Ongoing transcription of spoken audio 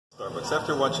Starbucks.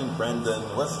 After watching Brandon,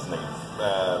 what's his name?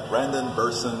 Brandon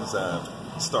Burson's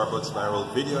Starbucks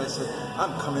viral video, I said,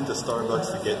 I'm coming to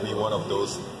Starbucks to get me one of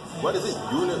those. What is it?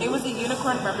 It was a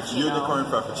Unicorn Frappuccino. Unicorn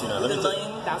Frappuccino. With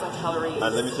 1,000 calories.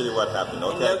 And let me tell you what happened,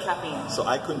 okay? And no caffeine. So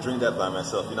I couldn't drink that by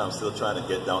myself. You know, I'm still trying to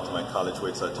get down to my college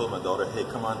weight. So I told my daughter, hey,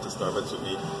 come on to Starbucks with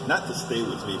me. Not to stay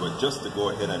with me, but just to go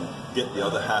ahead and get the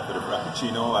other half of the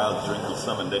Frappuccino. I'll drink you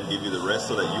some and then give you the rest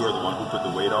so that you are the one who put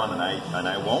the weight on and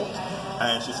I won't.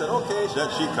 And she said, okay,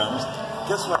 she comes.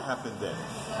 Guess what happened then?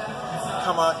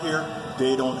 Come out here,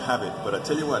 they don't have it. But I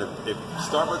tell you what, if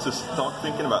Starbucks is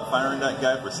thinking about firing that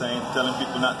guy for telling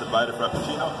people not to buy the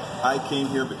Frappuccino, I came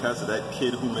here because of that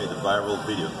kid who made the viral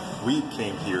video. We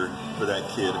came here for that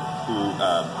kid who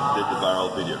did the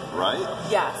viral video, right?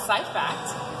 Yeah, side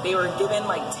fact, they were given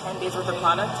like 10 days worth of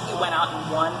product. It went out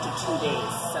in 1 to 2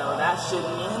 days. So that should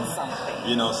mean something.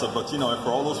 You know, but you know, for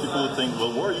all those people who think,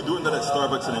 well, why are you doing that at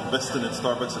Starbucks and investing in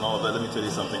Starbucks and all of that? Let me tell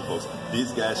you something, folks.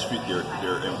 These guys treat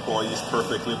their employees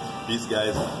perfectly. These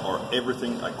guys are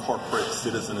everything a corporate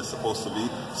citizen is supposed to be.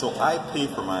 So I pay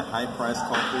for my high-priced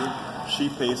coffee. She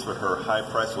pays for her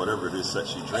high-priced whatever it is that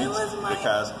she drinks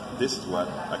because this is what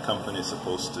a company is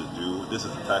supposed to do. This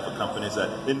is the type of companies that,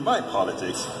 in my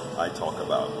politics, I talk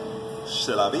about.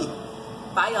 C'est la vie.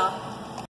 Bye, y'all.